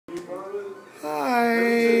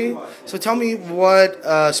So tell me what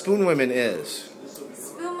Spoon Women is.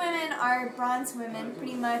 Spoon women are bronze women,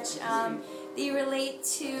 pretty much. They relate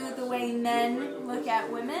to the way men look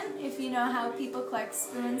at women. If you know how people collect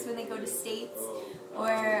spoons when they go to states,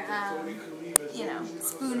 or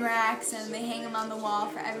spoon racks, and they hang them on the wall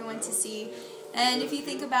for everyone to see. And if you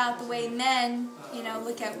think about the way men,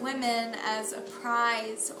 look at women as a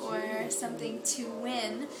prize or something to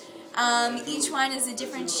win, each one is a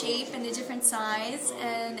different shape and a different size,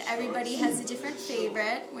 and everybody has a different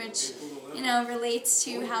favorite, which, relates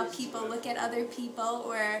to how people look at other people,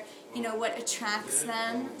 or, what attracts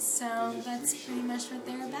them. So that's pretty much what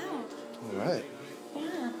they're about. All right.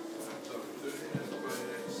 Yeah.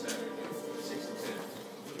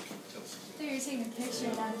 So you're taking a picture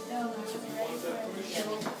and not a film, which will be ready for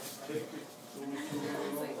it.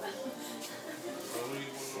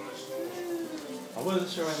 I wasn't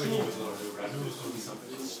sure when he was going to do it, but I knew it was going to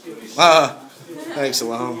be something. Thanks,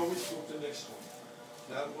 Alon.